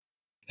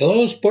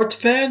Hello, sports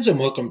fans, and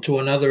welcome to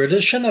another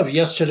edition of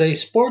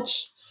Yesterday's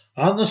Sports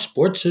on the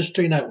Sports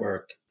History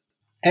Network.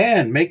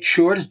 And make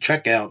sure to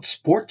check out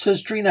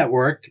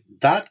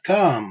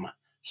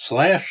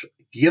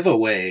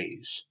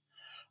sportshistorynetwork.com/giveaways.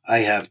 I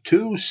have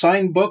two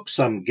signed books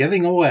I'm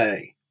giving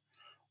away.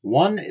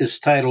 One is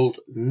titled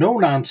No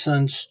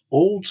Nonsense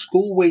Old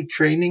School Weight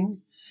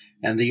Training,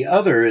 and the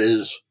other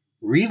is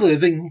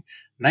Reliving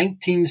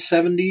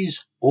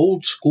 1970s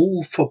Old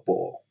School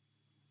Football.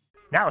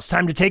 Now it's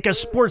time to take a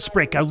sports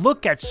break, a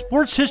look at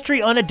sports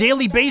history on a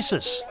daily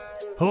basis.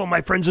 Hello, my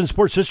friends in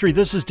sports history.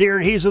 This is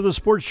Darren Hayes of the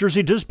Sports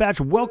Jersey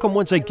Dispatch. Welcome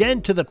once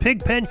again to the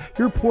Pigpen,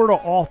 your portal,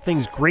 all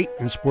things great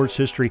in sports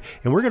history.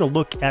 And we're going to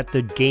look at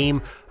the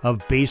game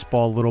of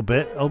baseball a little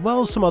bit, as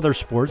well as some other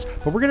sports.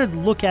 But we're going to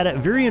look at it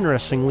very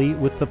interestingly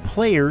with the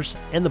players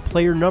and the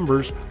player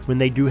numbers when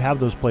they do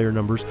have those player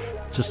numbers.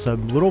 Just a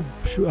little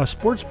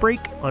sports break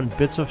on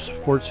bits of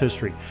sports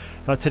history.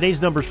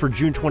 Today's numbers for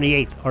June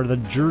 28th are the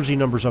jersey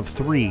numbers of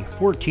 3,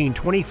 14,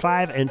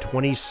 25, and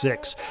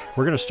 26.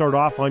 We're going to start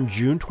off on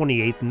June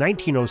 28th,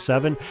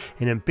 1907.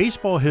 And in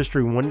baseball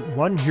history,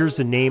 one hears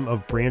the name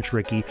of Branch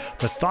Rickey,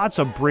 the thoughts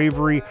of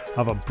bravery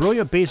of a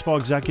brilliant baseball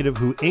executive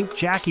who inked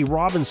Jackie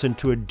Robinson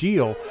to a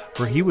deal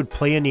where he would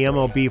play in the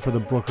MLB for the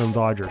Brooklyn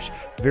Dodgers.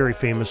 Very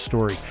famous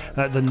story.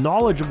 The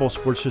knowledgeable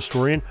sports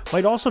historian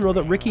might also know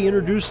that Rickey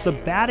introduced the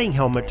batting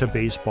helmet to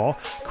baseball,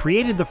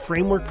 created the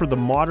framework for the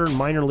modern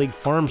minor league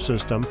farm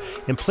system,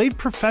 and played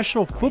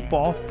professional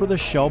football for the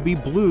Shelby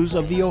Blues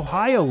of the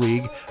Ohio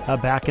League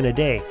back in the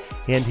day.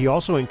 And he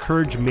also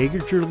encouraged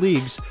major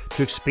leagues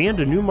to expand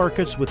to new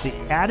markets with the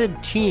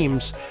added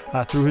teams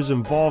through his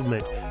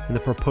involvement in the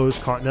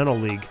proposed Continental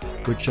League,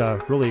 which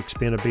really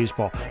expanded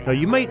baseball. Now,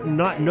 you might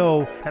not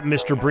know that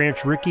Mr.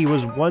 Branch Rickey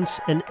was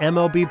once an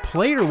MLB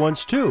player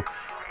once too.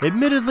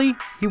 Admittedly,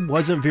 he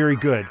wasn't very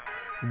good.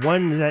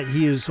 One that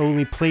he has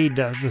only played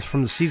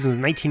from the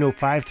seasons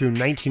 1905 through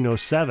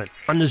 1907.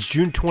 On this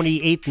June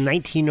 28th,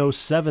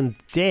 1907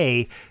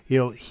 day,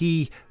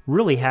 he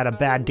really had a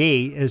bad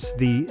day as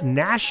the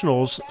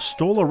Nationals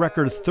stole a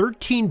record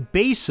 13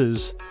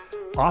 bases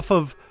off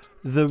of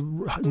the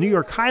New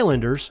York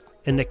Highlanders,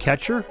 and the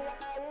catcher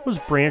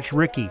was Branch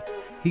Rickey.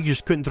 He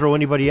just couldn't throw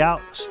anybody out.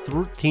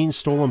 13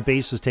 stolen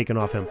bases taken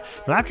off him.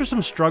 Now, after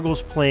some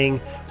struggles playing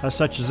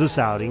such as this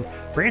outing,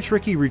 Branch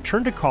Rickey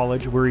returned to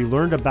college where he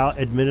learned about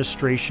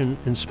administration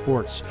in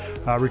sports.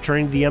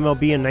 Returning to the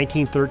MLB in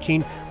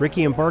 1913,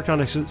 Rickey embarked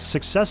on a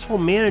successful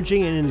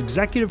managing and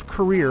executive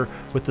career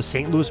with the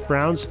St. Louis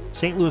Browns,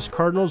 St. Louis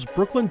Cardinals,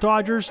 Brooklyn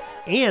Dodgers,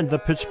 and the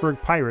Pittsburgh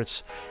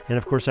Pirates. And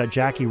of course, that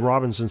Jackie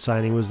Robinson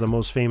signing was the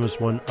most famous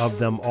one of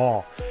them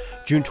all.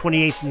 June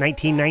 28,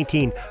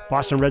 1919,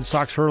 Boston Red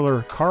Sox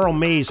hurler Carl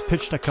Mays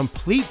pitched a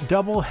complete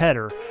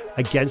doubleheader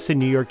against the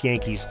New York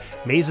Yankees.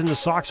 Mays and the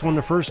Sox won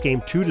the first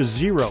game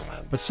 2-0,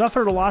 but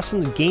suffered a loss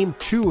in the game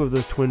 2 of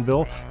the Twin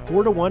Bill,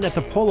 4-1 at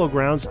the Polo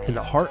Grounds in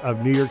the heart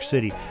of New York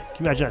City. Can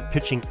you imagine that,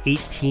 pitching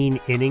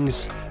 18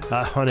 innings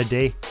on a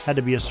day? Had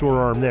to be a sore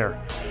arm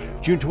there.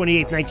 June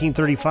 28,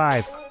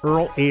 1935,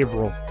 Earl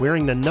Averill,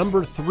 wearing the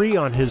number 3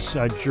 on his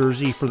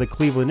jersey for the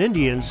Cleveland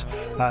Indians,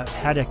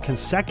 had a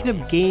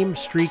consecutive game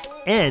streak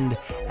end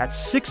at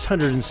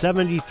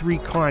 673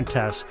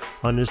 contests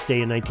on this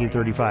day in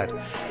 1935.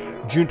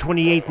 June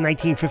 28,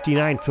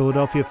 1959,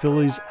 Philadelphia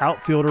Phillies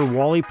outfielder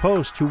Wally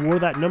Post, who wore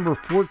that number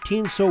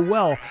 14 so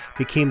well,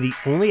 became the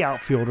only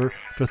outfielder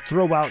to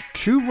throw out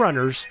 2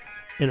 runners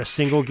in a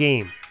single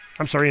inning.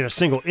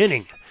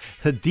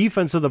 The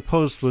defense of the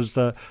Post was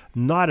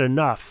not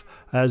enough,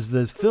 as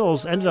the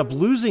Phils ended up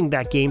losing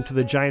that game to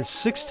the Giants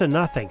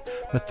 6-0.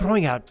 But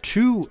throwing out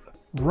 2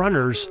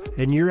 runners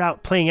and you're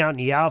out playing out in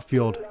the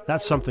outfield,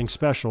 that's something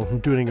special,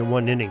 doing it in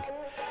 1 inning.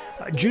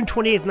 June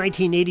 28th,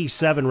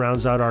 1987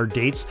 rounds out our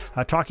dates,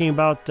 talking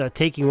about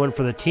taking one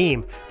for the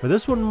team. But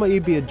this one may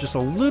be just a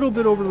little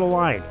bit over the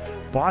line.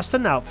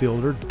 Boston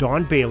outfielder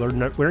Don Baylor,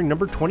 wearing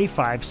number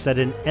 25, set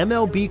an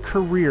MLB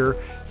career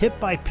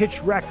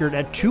hit-by-pitch record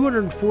at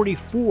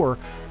 244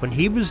 when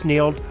he was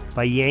nailed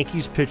by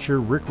Yankees pitcher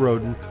Rick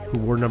Rhoden, who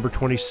wore number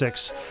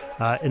 26,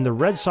 in the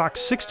Red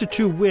Sox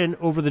 6-2 win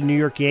over the New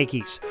York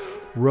Yankees.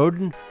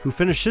 Rhoden, who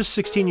finished his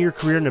 16-year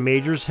career in the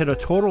majors, hit a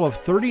total of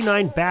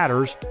 39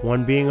 batters,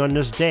 one being on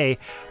this day,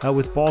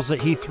 with balls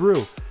that he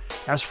threw.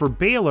 As for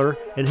Baylor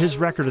and his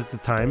record at the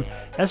time,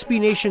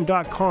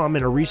 SBNation.com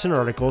in a recent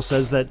article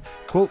says that,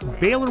 quote,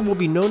 Baylor will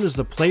be known as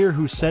the player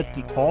who set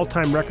the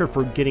all-time record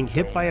for getting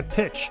hit by a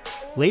pitch,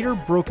 later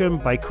broken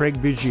by Craig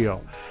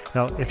Biggio.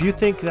 Now, if you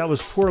think that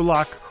was poor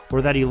luck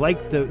or that he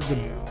liked the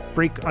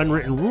break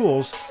unwritten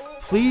rules,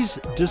 please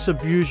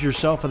disabuse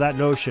yourself of that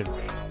notion.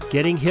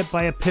 Getting hit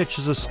by a pitch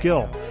is a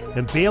skill,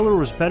 and Baylor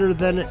was better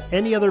than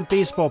any other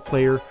baseball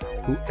player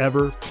who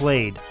ever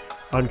played,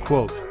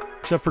 unquote.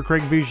 Except for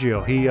Craig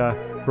Biggio. He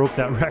broke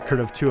that record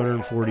of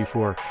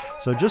 244.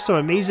 So just some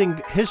amazing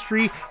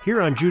history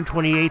here on June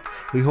 28th.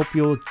 We hope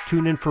you'll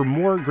tune in for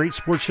more great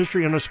sports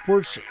history on the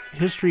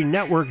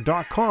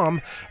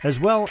sportshistorynetwork.com, as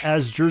well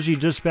as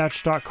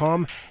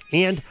jerseydispatch.com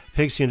and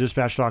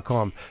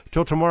pigsyanddispatch.com.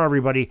 Till tomorrow,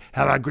 everybody,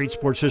 have a great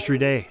sports history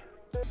day.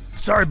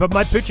 Sorry, but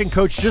my pitching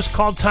coach just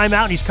called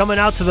timeout and he's coming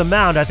out to the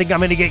mound. I think I'm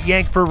going to get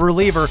yanked for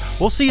reliever.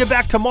 We'll see you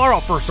back tomorrow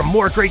for some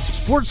more great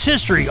sports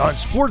history on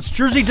Sports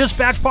Jersey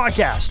Dispatch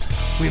Podcast.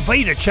 We invite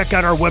you to check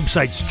out our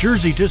websites,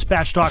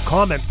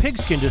 jerseydispatch.com and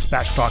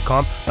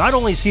pigskindispatch.com. Not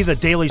only see the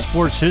daily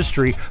sports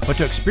history, but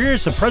to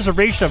experience the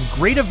preservation of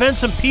great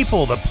events and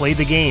people that play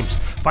the games.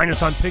 Find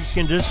us on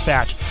Pigskin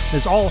Dispatch.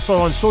 It's also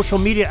on social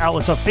media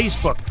outlets of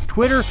Facebook,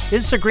 Twitter,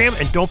 Instagram,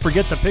 and don't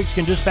forget the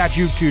Pigskin Dispatch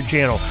YouTube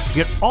channel to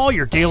get all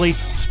your daily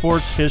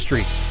sports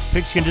history.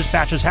 Pigskin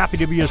Dispatch is happy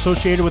to be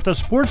associated with the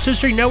Sports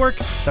History Network,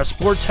 the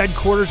sports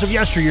headquarters of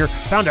yesteryear,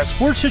 found at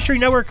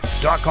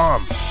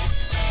sportshistorynetwork.com.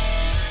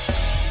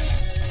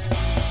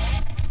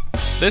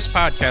 This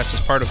podcast is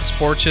part of the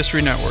Sports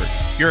History Network,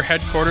 your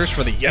headquarters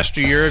for the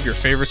yesteryear of your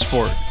favorite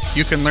sport.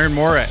 You can learn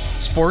more at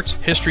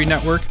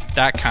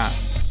sportshistorynetwork.com.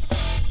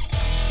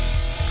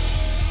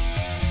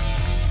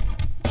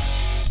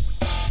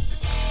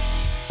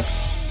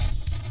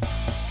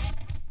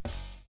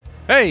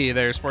 Hey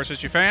there, sports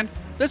history fan.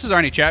 This is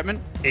Arnie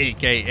Chapman,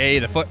 aka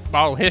the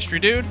Football History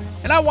Dude,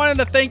 and I wanted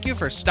to thank you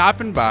for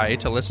stopping by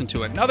to listen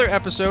to another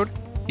episode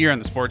here on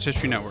the Sports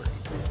History Network.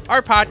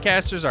 Our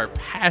podcasters are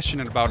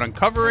passionate about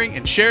uncovering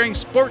and sharing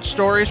sports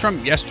stories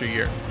from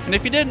yesteryear. And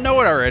if you didn't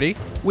know it already,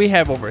 we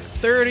have over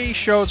 30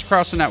 shows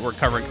across the network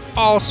covering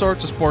all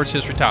sorts of sports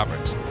history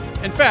topics.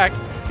 In fact,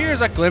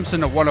 here's a glimpse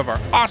into one of our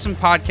awesome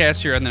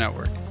podcasts here on the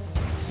network.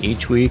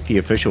 Each week, the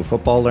official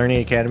Football Learning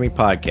Academy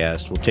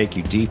podcast will take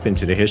you deep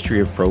into the history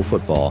of pro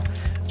football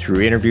through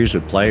interviews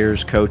with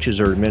players, coaches,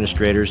 or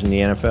administrators in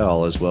the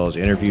NFL, as well as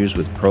interviews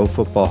with Pro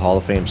Football Hall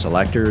of Fame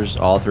selectors,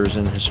 authors,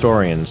 and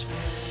historians.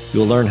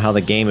 You'll learn how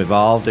the game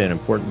evolved and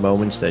important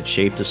moments that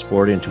shaped the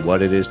sport into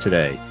what it is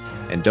today.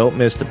 And don't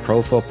miss the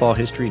Pro Football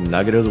History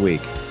Nugget of the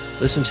Week.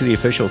 Listen to the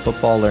official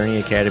Football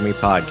Learning Academy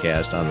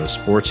podcast on the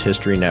Sports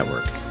History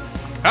Network.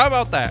 How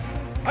about that?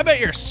 I bet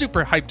you're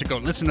super hyped to go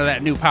listen to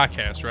that new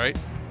podcast, right?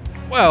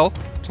 Well,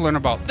 to learn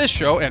about this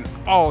show and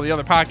all the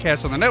other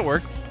podcasts on the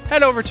network,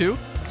 head over to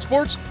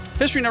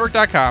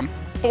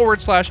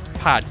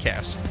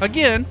sportshistorynetwork.com/podcast.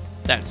 Again,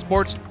 that's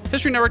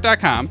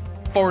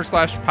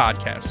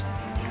sportshistorynetwork.com/podcast.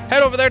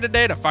 Head over there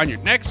today to find your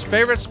next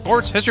favorite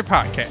sports history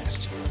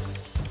podcast.